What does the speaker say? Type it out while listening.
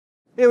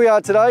Here we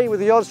are today with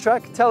the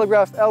Austrack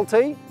Telegraph LT.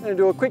 I'm going to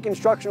do a quick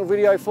instructional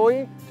video for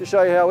you to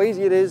show you how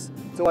easy it is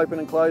to open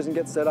and close and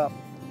get set up.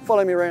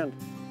 Follow me around.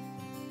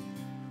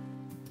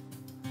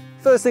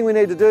 First thing we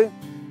need to do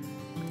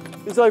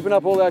is open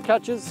up all our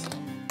catches.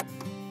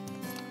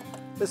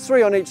 There's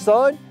 3 on each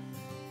side.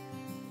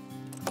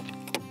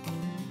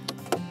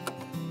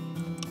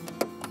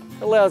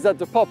 Allows that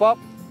to pop up,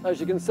 as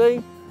you can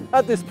see.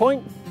 At this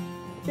point,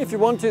 if you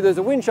want to, there's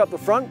a winch up the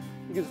front.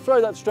 You can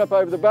throw that strap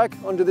over the back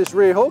onto this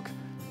rear hook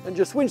and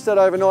just winch that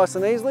over nice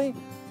and easily.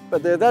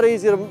 But they're that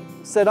easy to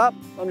set up,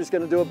 I'm just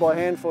going to do it by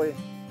hand for you.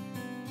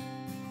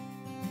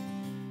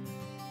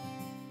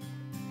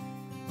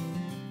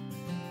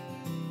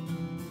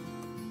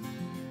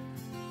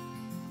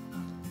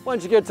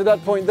 Once you get to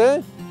that point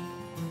there,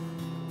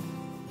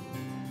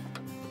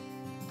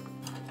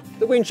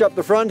 the winch up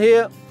the front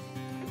here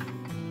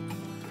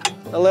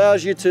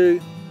allows you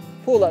to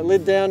pull that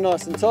lid down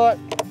nice and tight.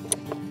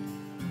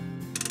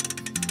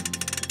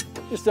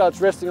 Just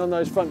starts resting on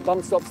those front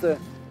bump stops there.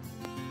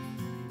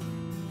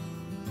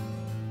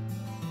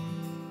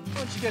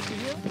 Once you get to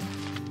here,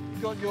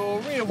 you've got your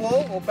rear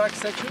wall or back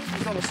section.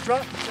 It's on a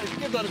strut, so if you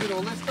give that a bit of a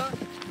lift up,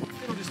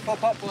 it'll just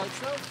pop up by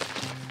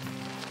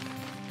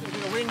itself. A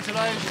bit of wind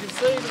today, as you can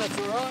see, but that's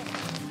all right.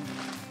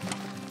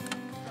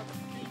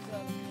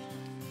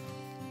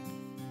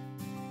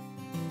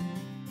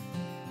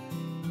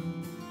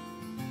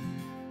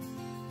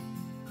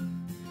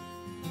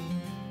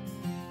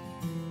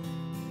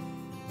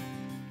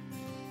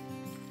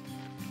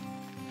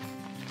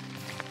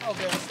 I'll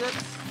go down the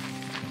steps.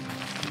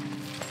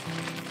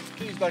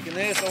 Keys back in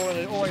there, so I want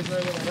to always know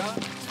where they are.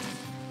 Now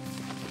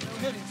we'll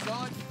head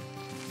inside.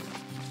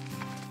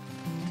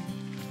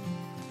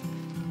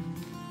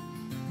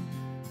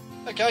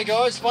 Okay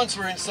guys, once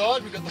we're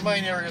inside, we've got the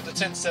main area of the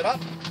tent set up.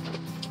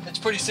 It's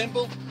pretty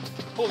simple.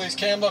 Pull these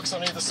cam locks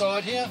on either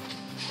side here.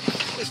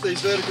 Lift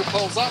these vertical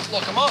poles up,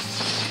 lock them off.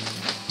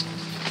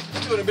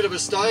 Do it in a bit of a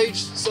stage,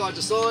 side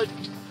to side.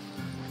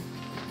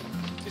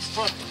 This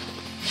front,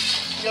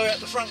 go out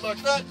the front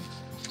like that.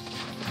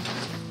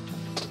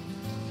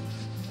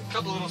 A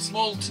couple of little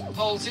small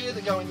holes here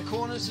that go in the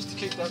corners just to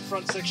keep that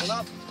front section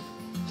up.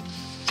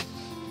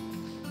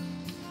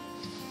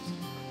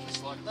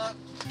 Just like that.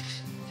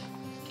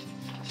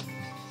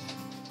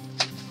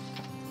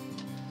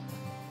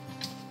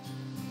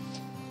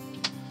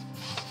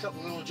 A couple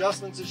of little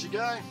adjustments as you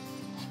go.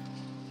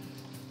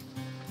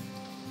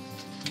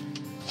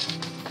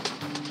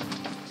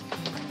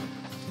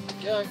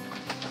 There you go.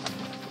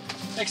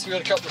 Next we've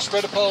got a couple of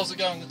spreader poles that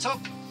go in the top.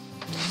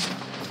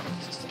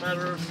 It's just a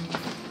matter of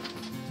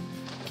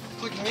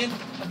clicking in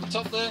at the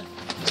top there.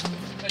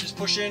 They just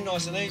push in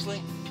nice and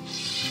easily.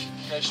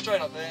 Go straight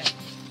up there,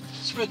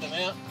 spread them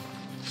out.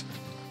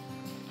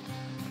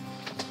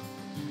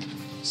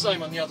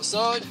 Same on the other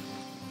side.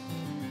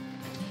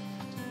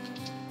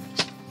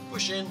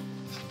 Push in,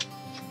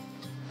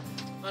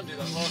 undo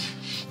that lock,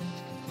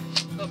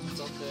 up the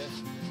top there,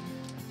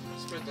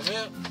 spread them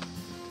out.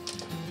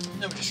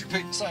 Then we just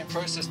repeat the same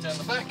process down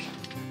the back.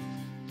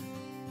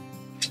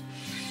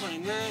 One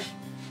in there,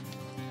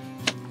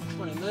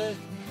 one in there,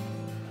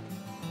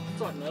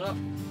 tighten that up.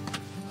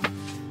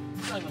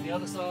 Same on the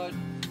other side.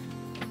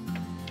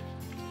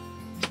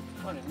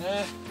 One in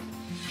there,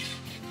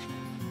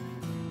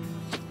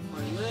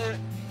 one in there.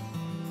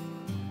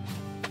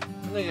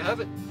 And there you have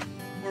it.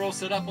 We're all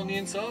set up on the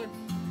inside.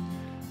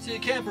 So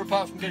your camper,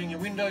 apart from getting your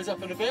windows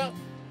up and about,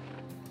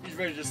 is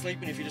ready to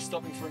sleep in if you're just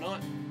stopping for a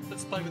night.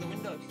 Let's play with the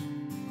windows.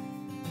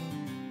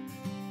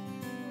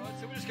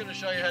 So we're just going to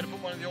show you how to put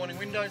one of the awning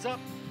windows up.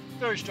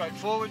 Very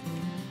straightforward.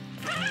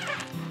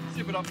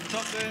 Zip it up the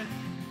top there.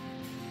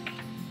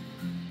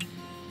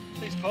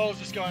 These poles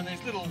just go in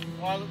these little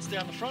eyelets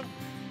down the front.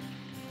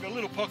 You've got a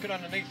little pocket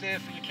underneath there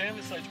for your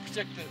canvas, so to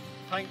protect the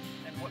paint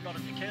and whatnot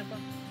of your camper.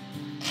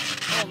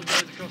 Pole that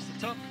goes across the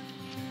top.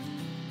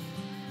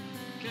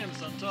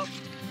 Canvas on top.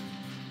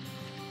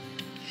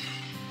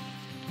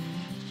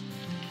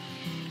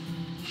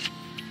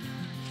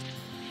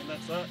 And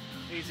that's that.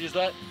 Easy as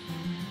that.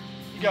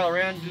 You go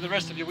around, do the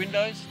rest of your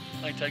windows,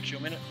 it only takes you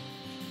a minute.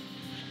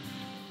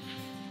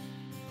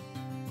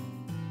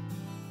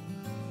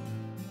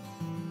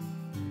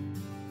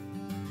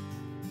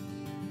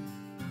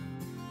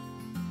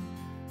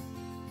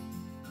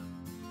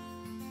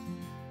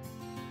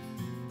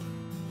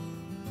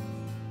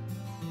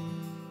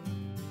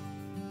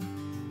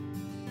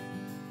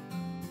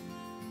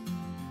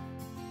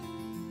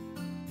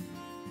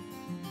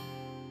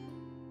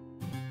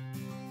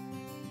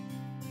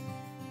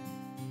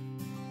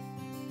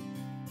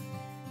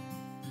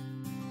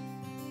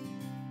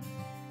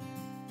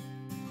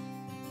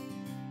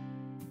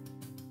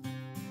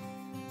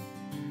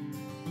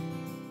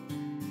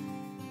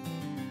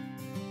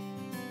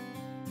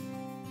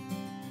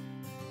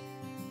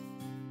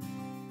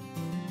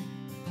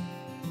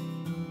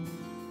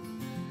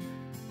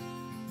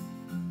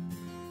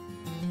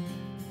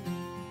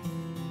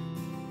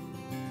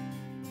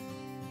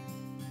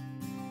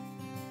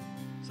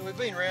 So we've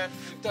been around,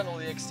 we've done all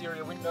the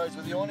exterior windows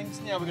with the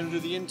awnings. Now we're going to do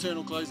the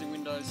internal closing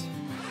windows.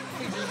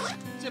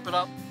 Zip it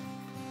up,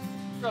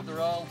 grab the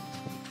roll,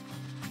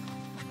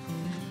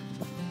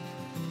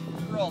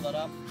 roll that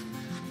up.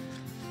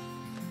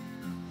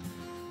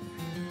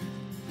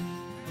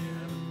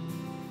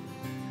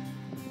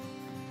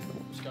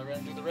 Just go around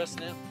and do the rest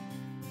now.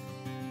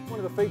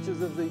 One of the features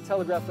of the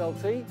Telegraph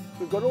LT,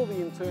 we've got all the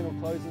internal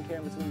closing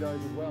canvas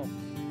windows as well.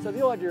 So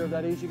the idea of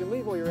that is you can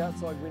leave all your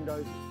outside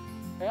windows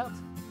out.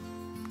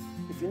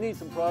 If you need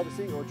some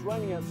privacy or it's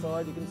raining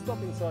outside, you can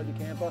stop inside your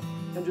camper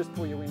and just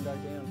pull your window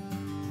down.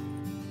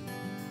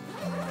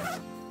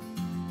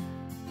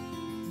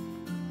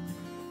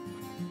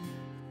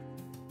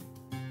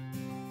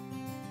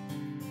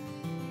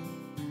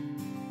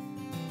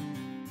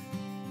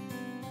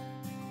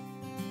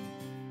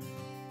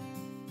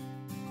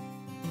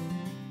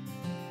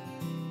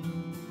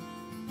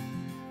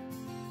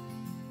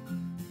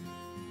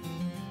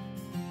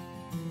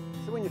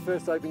 So when you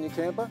first open your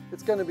camper,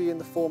 it's going to be in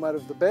the format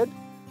of the bed.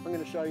 I'm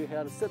going to show you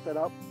how to set that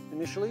up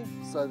initially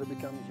so that it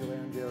becomes your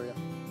lounge area.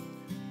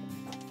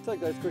 Take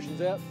those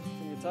cushions out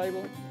from your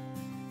table.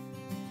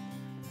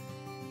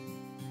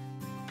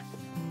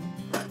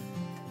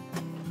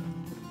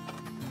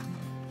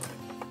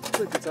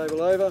 Flip your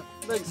table over,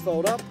 legs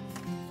fold up.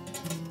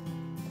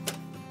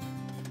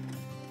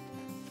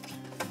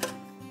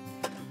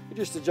 You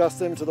just adjust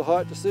them to the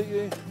height to suit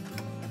you.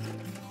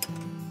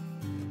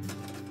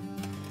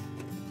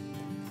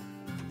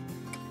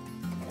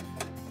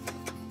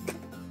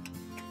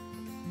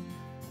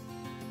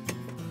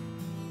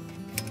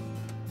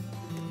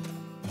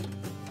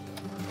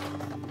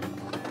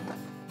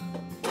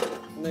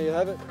 And there you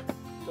have it,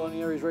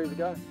 dining area is ready to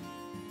go.